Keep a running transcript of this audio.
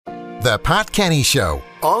The Pat Kenny Show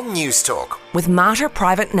on News Talk. With Mater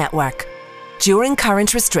Private Network. During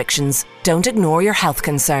current restrictions, don't ignore your health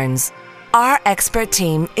concerns. Our expert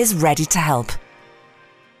team is ready to help.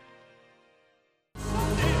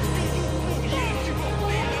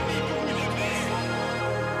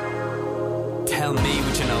 Tell me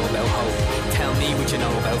what you know about hope. Tell me what you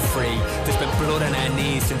know about free. There's been blood on our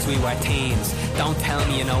knees since we were teens. Don't tell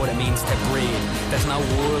me you know what it means to breathe. There's no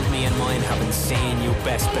world me and mine haven't seen, you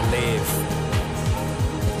best believe.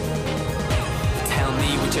 Tell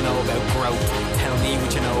me what you know about growth. Tell me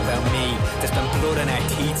what you know about me. There's been blood on our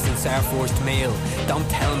teeth since our first meal. Don't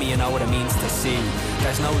tell me you know what it means to see.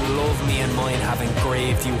 There's no love me and mine haven't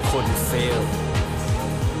grieved you couldn't feel.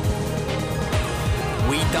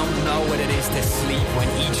 We don't know what it is to sleep when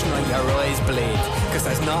each night your eyes bleed. Cause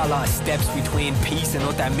there's not a lot of steps between peace and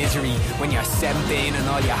utter misery when you're 17 and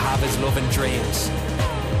all you have is love and dreams.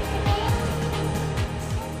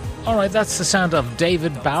 Alright, that's the sound of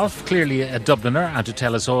David Balfe, clearly a Dubliner, and to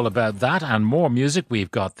tell us all about that and more music,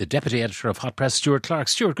 we've got the Deputy Editor of Hot Press, Stuart Clark.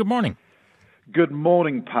 Stuart, good morning. Good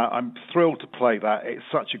morning, Pat. I'm thrilled to play that. It's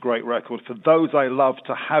such a great record. For Those I Love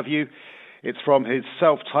to Have You, it's from his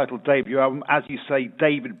self-titled debut album. As you say,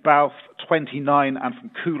 David Balfe, 29 and from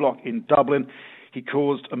Coolock in Dublin. He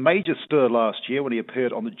caused a major stir last year when he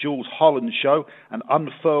appeared on the Jules Holland Show and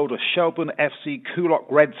unfurled a Shelbourne FC Coolock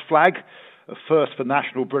Reds flag, a first for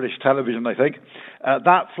national British television, I think.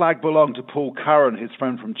 That flag belonged to Paul Curran, his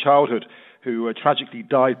friend from childhood, who tragically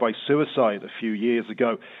died by suicide a few years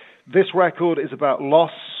ago. This record is about loss,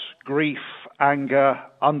 grief, anger,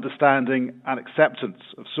 understanding and acceptance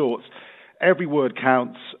of sorts. Every word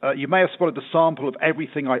counts. You may have spotted the sample of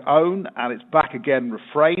Everything I Own and its Back Again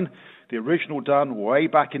refrain, the original done way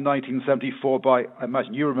back in 1974 by, I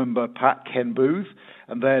imagine you remember, Pat, Ken Booth,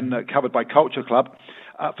 and then covered by Culture Club.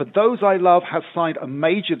 For Those I Love has signed a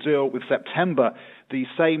major deal with September, the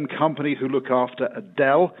same company who look after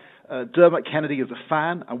Adele. Dermot Kennedy is a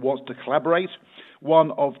fan and wants to collaborate. One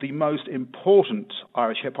of the most important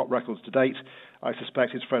Irish hip-hop records to date. I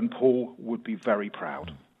suspect his friend Paul would be very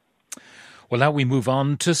proud. Well, now we move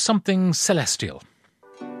on to something celestial.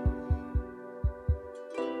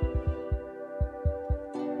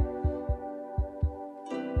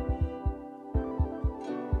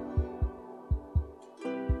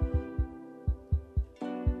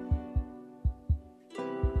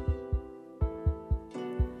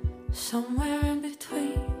 Somewhere in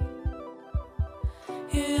between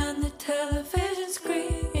you and the television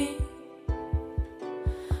screen,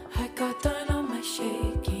 I got down on my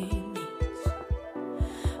shaky knees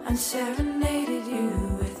and serenaded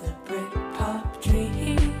you with a Britpop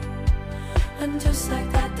dream. And just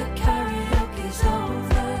like that, the karaoke's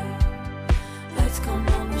over. Let's come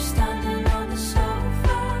home, we're standing on the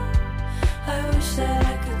sofa. I wish that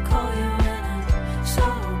I could call you when I'm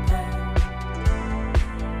sober.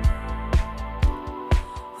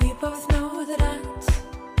 We both know the dance.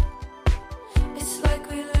 It's like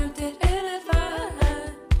we learned it in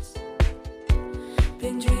advance.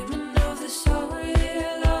 Been dreaming of the story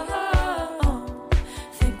alone.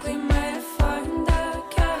 Think we might have found our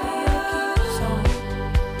karaoke song.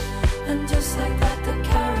 And just like that, the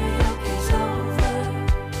karaoke's over.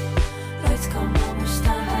 Lights come on, we're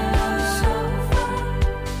standing on the sofa.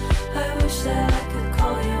 I wish that I could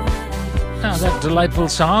call you when I'm Now, that delightful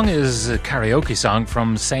song is a karaoke song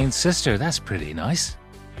from Saint Sister. That's pretty nice.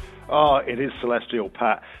 Oh, it is celestial,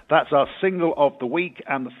 Pat. That's our single of the week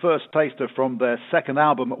and the first taster from their second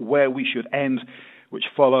album, Where We Should End, which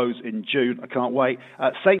follows in June. I can't wait.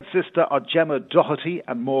 Saint Sister are Gemma Doherty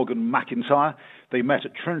and Morgan McIntyre. They met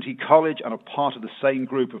at Trinity College and are part of the same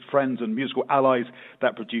group of friends and musical allies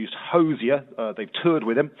that produced Hosier. They've toured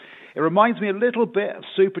with him. It reminds me a little bit of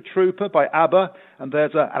Super Trooper by ABBA, and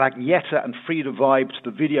there's an Agneta and Frida vibe to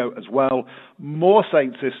the video as well. More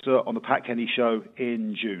Saint Sister on the Pat Kenny Show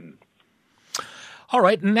in June. All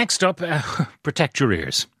right, next up, protect your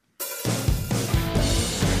ears.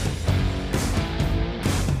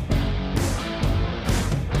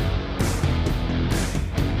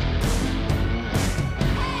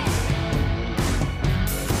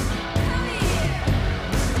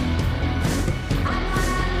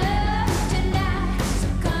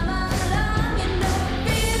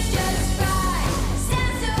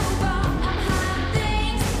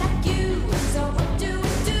 So what do we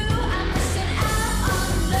do? I'm missing out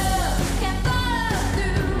on love. Can't follow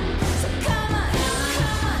through.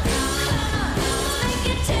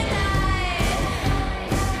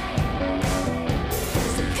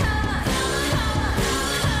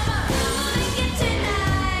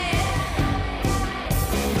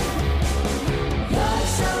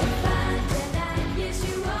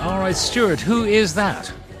 All right, Stuart, who is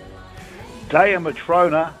that? Dea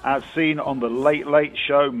Matrona, as seen on The Late Late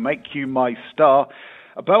Show, Make You My Star.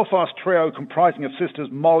 A Belfast trio comprising of sisters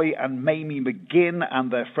Molly and Mamie McGinn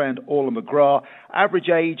and their friend Orla McGrath. Average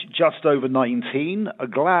age just over 19. A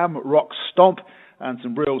glam rock stomp and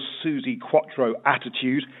some real Susie Quattro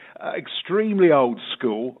attitude. Extremely old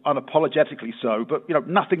school, unapologetically so, but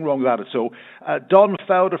nothing wrong with that at all. Don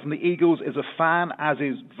Felder from the Eagles is a fan, as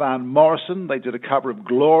is Van Morrison. They did a cover of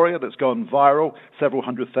Gloria that's gone viral, several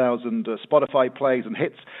 100,000 Spotify plays and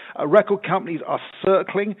hits. Record companies are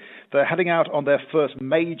circling. They're heading out on their first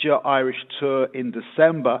major Irish tour in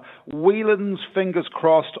December. Whelan's, fingers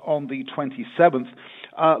crossed, on the 27th.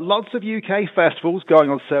 Lots of UK festivals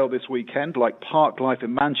going on sale this weekend, like Parklife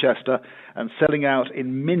in Manchester, and selling out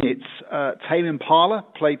in minutes. Tame Impala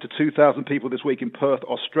played to 2,000 people this week in Perth,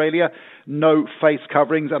 Australia. No face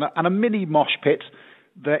coverings and a mini mosh pit.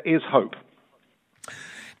 There is hope.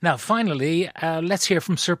 Now, finally, let's hear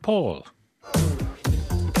from Sir Paul.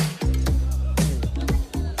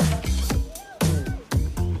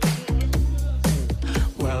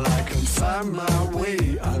 Well, I can find my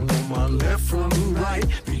way. I know my left from right,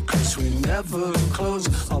 because we never close.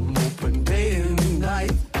 I'm open day and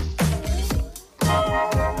night.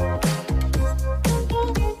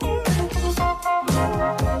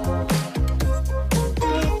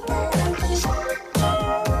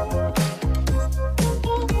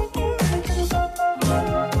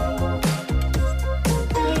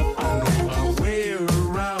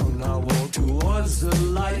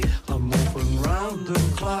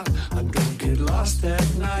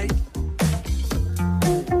 That night.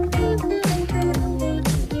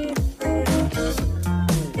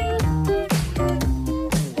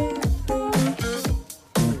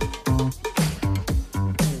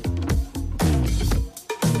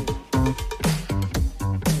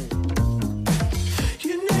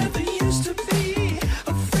 You never used to be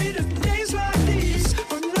afraid of days like these,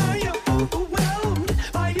 but now you're overwhelmed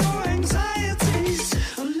by your anxieties.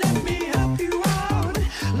 Let me help you out.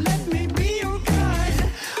 Let me be your guide.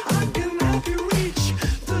 I can help you reach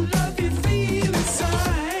the love you feel inside.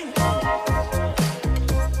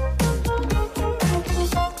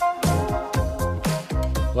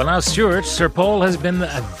 Well, now, Stuart, Sir Paul has been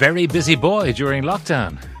a very busy boy during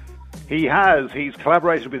lockdown. He has. He's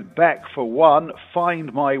collaborated with Beck for one,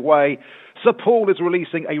 Find My Way. Sir Paul is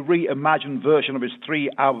releasing a reimagined version of his 3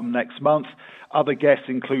 album next month. Other guests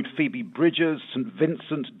include Phoebe Bridgers, St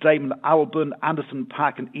Vincent, Damon Albarn, Anderson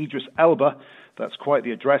 .Paak and Idris Elba. That's quite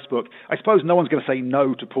the address book. I suppose no one's going to say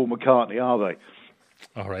no to Paul McCartney, are they?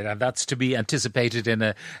 All right, and that's to be anticipated in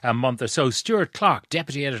a month or so. Stuart Clark,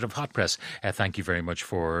 Deputy Editor of Hot Press, thank you very much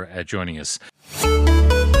for joining us.